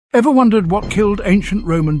Ever wondered what killed ancient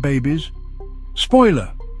Roman babies?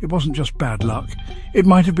 Spoiler, it wasn't just bad luck. It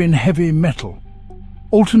might have been heavy metal.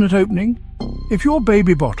 Alternate opening? If your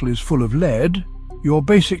baby bottle is full of lead, you're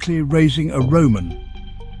basically raising a Roman.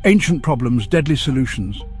 Ancient problems, deadly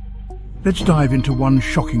solutions. Let's dive into one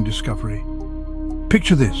shocking discovery.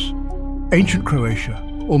 Picture this. Ancient Croatia,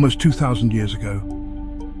 almost 2,000 years ago.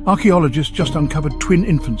 Archaeologists just uncovered twin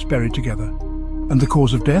infants buried together. And the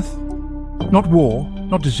cause of death? Not war,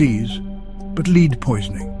 not disease, but lead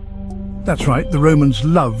poisoning. That's right, the Romans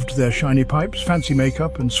loved their shiny pipes, fancy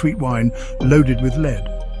makeup and sweet wine loaded with lead.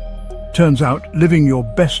 Turns out, living your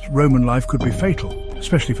best Roman life could be fatal,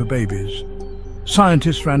 especially for babies.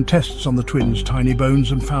 Scientists ran tests on the twins' tiny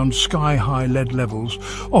bones and found sky-high lead levels,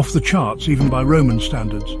 off the charts even by Roman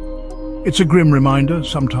standards. It's a grim reminder,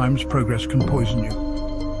 sometimes progress can poison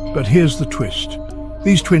you. But here's the twist.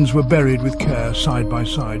 These twins were buried with care side by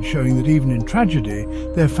side, showing that even in tragedy,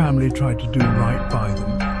 their family tried to do right by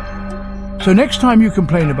them. So next time you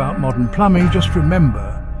complain about modern plumbing, just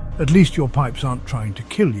remember, at least your pipes aren't trying to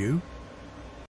kill you.